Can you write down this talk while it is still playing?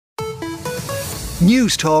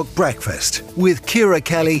News Talk Breakfast with Ciara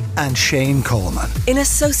Kelly and Shane Coleman. In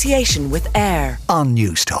association with AIR on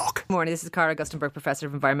News Talk. Good morning, this is Cara Augustenberg, Professor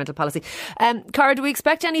of Environmental Policy. Cara, do we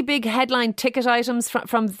expect any big headline ticket items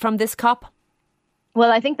from this COP? Well,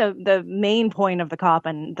 I think the main point of the COP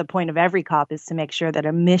and the point of every COP is to make sure that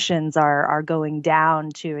emissions are going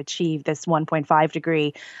down to achieve this 1.5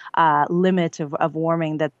 degree limit of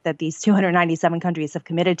warming that these 297 countries have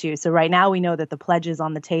committed to. So right now we know that the pledges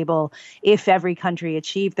on the table, if every country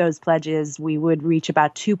achieved those pledges, we would reach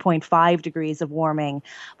about 2.5 degrees of warming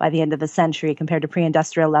by the end of the century compared to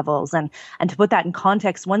pre-industrial levels. And to put that in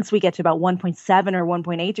context, once we get to about 1.7 or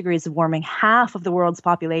 1.8 degrees of warming, half of the world's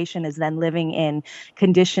population is then living in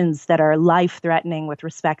conditions that are life-threatening with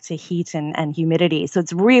respect to heat and humidity. So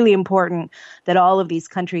it's really important that all of these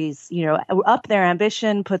countries, up their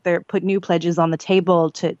ambition, put new pledges on the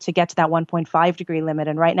table to get to that 1.5 degree limit.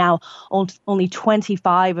 And right now, only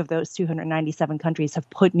 25 of those 297 countries have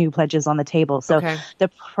put new pledges on the table. So the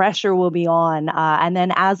pressure will be on. And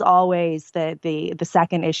then, as always, the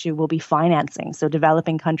second issue will be financing. So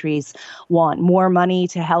developing countries want more money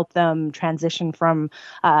to help them transition from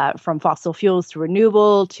fossil fuels to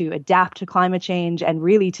renewable, to adapt to climate change, and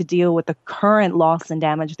really to deal with the current loss and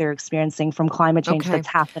damage they're experiencing from climate change that's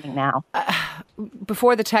happening now.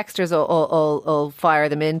 Before the texters all fire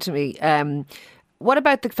them into me, what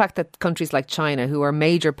about the fact that countries like China, who are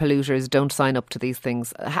major polluters, don't sign up to these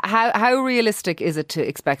things? How realistic is it to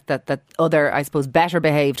expect that other, I suppose, better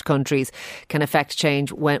behaved countries can affect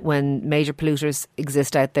change when major polluters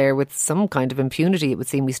exist out there with some kind of impunity? It would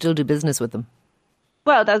seem we still do business with them.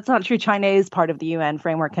 Well, that's not true. China is part of the UN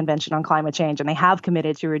Framework Convention on Climate Change, and they have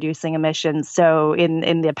committed to reducing emissions. So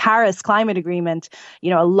in the Paris Climate Agreement,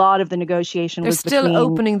 a lot of the negotiation was between... They're still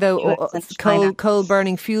opening, though,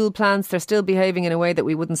 coal-burning fuel plants. They're still behaving in a way that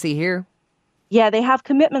we wouldn't see here. Yeah, they have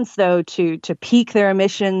commitments, though, to peak their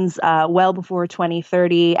emissions well before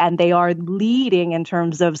 2030, and they are leading in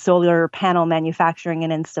terms of solar panel manufacturing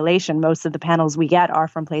and installation. Most of the panels we get are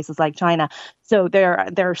from places like China. So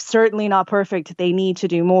they're certainly not perfect. They need to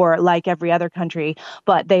do more, like every other country,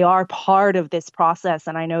 but they are part of this process.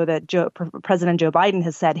 And I know that President Joe Biden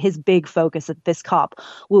has said his big focus at this COP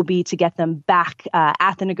will be to get them back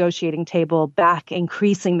at the negotiating table, back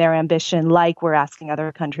increasing their ambition like we're asking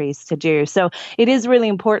other countries to do. So it is really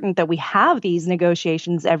important that we have these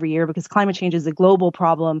negotiations every year because climate change is a global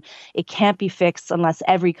problem. It can't be fixed unless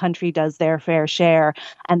every country does their fair share.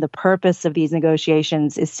 And the purpose of these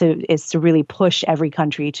negotiations is to really push every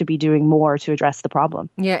country to be doing more to address the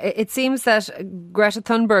problem. Yeah, it seems that Greta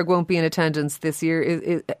Thunberg won't be in attendance this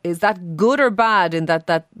year. Is that good or bad? In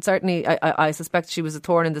that certainly, I suspect she was a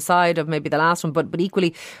thorn in the side of maybe the last one, but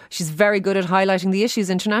equally, she's very good at highlighting the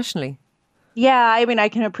issues internationally. Yeah, I mean, I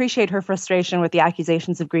can appreciate her frustration with the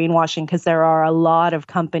accusations of greenwashing because there are a lot of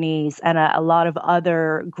companies and a lot of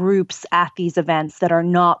other groups at these events that are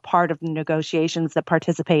not part of the negotiations that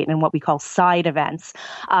participate in what we call side events,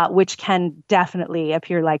 which can definitely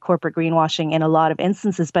appear like corporate greenwashing in a lot of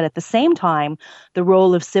instances. But at the same time, the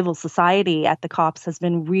role of civil society at the COPs has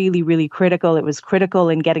been really, really critical. It was critical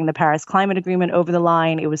in getting the Paris Climate Agreement over the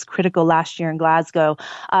line. It was critical last year in Glasgow.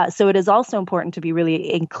 So it is also important to be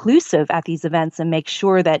really inclusive at these events and make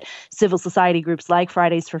sure that civil society groups like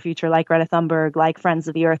Fridays for Future, like Greta Thunberg, like Friends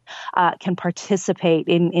of the Earth can participate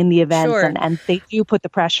in the events. Sure. And they do put the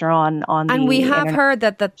pressure on and we have heard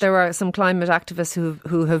that there are some climate activists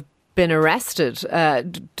who have been arrested.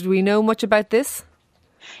 Do we know much about this?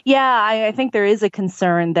 Yeah, I think there is a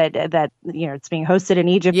concern that it's being hosted in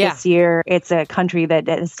Egypt this year. It's a country that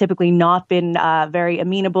has typically not been very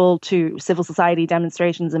amenable to civil society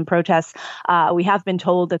demonstrations and protests. We have been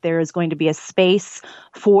told that there is going to be a space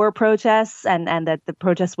for protests and that the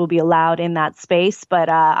protests will be allowed in that space. But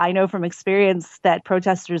I know from experience that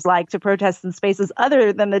protesters like to protest in spaces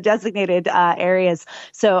other than the designated areas.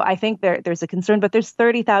 So I think there's a concern. But there's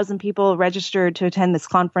 30,000 people registered to attend this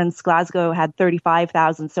conference. Glasgow had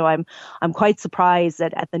 35,000. So I'm quite surprised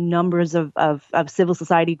at the numbers of civil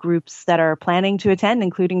society groups that are planning to attend,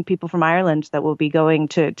 including people from Ireland that will be going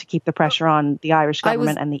to keep the pressure on the Irish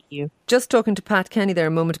government and the EU. Just talking to Pat Kenny there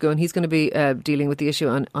a moment ago, and he's going to be dealing with the issue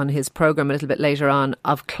on his programme a little bit later on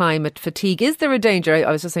of climate fatigue. Is there a danger?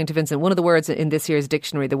 I was just saying to Vincent, one of the words in this year's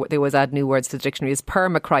dictionary, they always add new words to the dictionary, is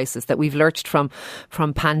perma-crisis, that we've lurched from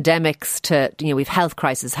pandemics to, we've health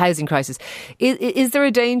crisis, housing crisis. Is there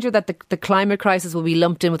a danger that the climate crisis will be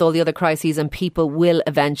lumped in with all the other crises and people will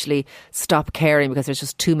eventually stop caring because there's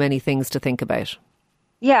just too many things to think about?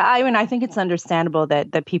 Yeah, I mean, I think it's understandable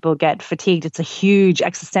that people get fatigued. It's a huge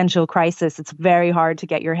existential crisis. It's very hard to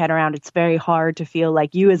get your head around. It's very hard to feel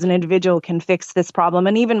like you as an individual can fix this problem.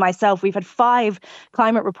 And even myself, we've had 5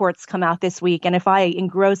 climate reports come out this week. And if I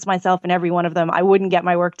engrossed myself in every one of them, I wouldn't get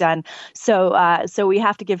my work done. So we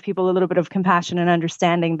have to give people a little bit of compassion and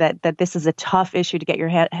understanding that this is a tough issue to get your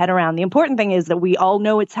head around. The important thing is that we all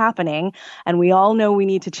know it's happening, and we all know we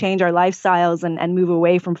need to change our lifestyles and move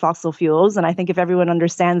away from fossil fuels. And I think if everyone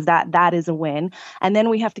understands that is a win. And then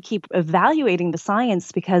we have to keep evaluating the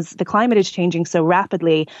science, because the climate is changing so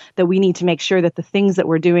rapidly that we need to make sure that the things that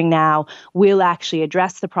we're doing now will actually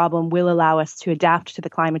address the problem, will allow us to adapt to the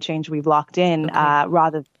climate change we've locked in,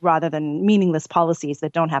 rather than meaningless policies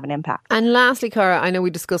that don't have an impact. And lastly, Cara, I know we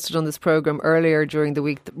discussed it on this programme earlier during the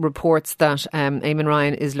week, reports that Eamon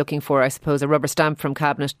Ryan is looking for, I suppose, a rubber stamp from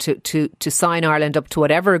Cabinet to sign Ireland up to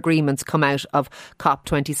whatever agreements come out of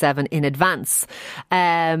COP27 in advance.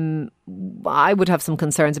 I would have some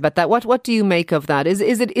concerns about that. What do you make of that? Is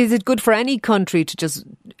it good for any country to just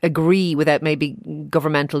agree without maybe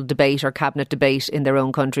governmental debate or cabinet debate in their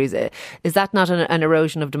own countries? Is that not an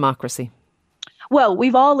erosion of democracy? Well,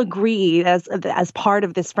 we've all agreed as part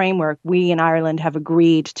of this framework, we in Ireland have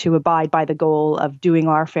agreed to abide by the goal of doing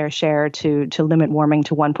our fair share to limit warming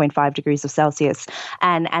to 1.5 degrees of Celsius.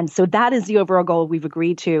 And so that is the overall goal we've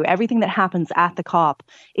agreed to. Everything that happens at the COP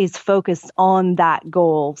is focused on that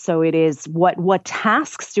goal. So it is what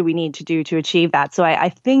tasks do we need to do to achieve that? So I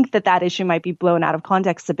think that issue might be blown out of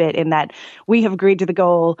context a bit, in that we have agreed to the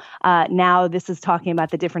goal. Now this is talking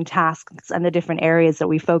about the different tasks and the different areas that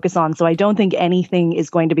we focus on. So I don't think anything is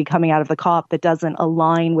going to be coming out of the COP that doesn't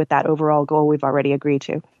align with that overall goal we've already agreed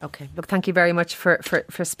to. Okay. Look, thank you very much for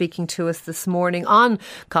speaking to us this morning on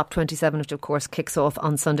COP27, which of course kicks off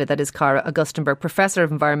on Sunday. That is Cara Augustenberg, Professor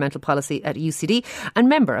of Environmental Policy at UCD and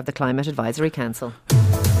member of the Climate Advisory Council.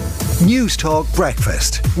 News Talk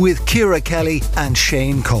Breakfast with Ciara Kelly and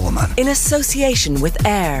Shane Coleman. In association with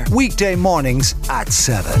AIR. Weekday mornings at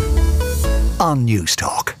 7 on News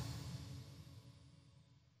Talk.